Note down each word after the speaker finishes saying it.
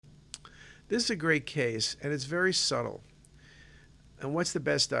This is a great case, and it's very subtle. And what's the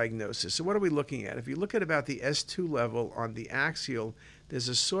best diagnosis? So what are we looking at? If you look at about the S2 level on the axial, there's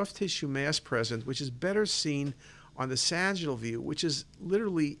a soft tissue mass present, which is better seen on the sagittal view, which is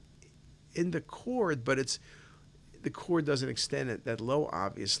literally in the cord, but the cord doesn't extend it that low,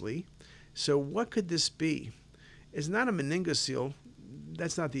 obviously. So what could this be? It's not a meningocele.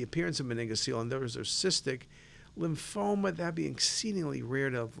 That's not the appearance of meningocele, and those are cystic. Lymphoma, that'd be exceedingly rare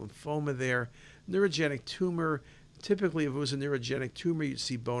to have lymphoma there. Neurogenic tumor, typically if it was a neurogenic tumor, you'd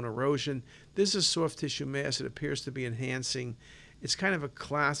see bone erosion. This is soft tissue mass. It appears to be enhancing. It's kind of a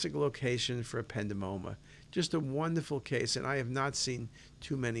classic location for ependymoma. Just a wonderful case, and I have not seen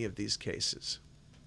too many of these cases.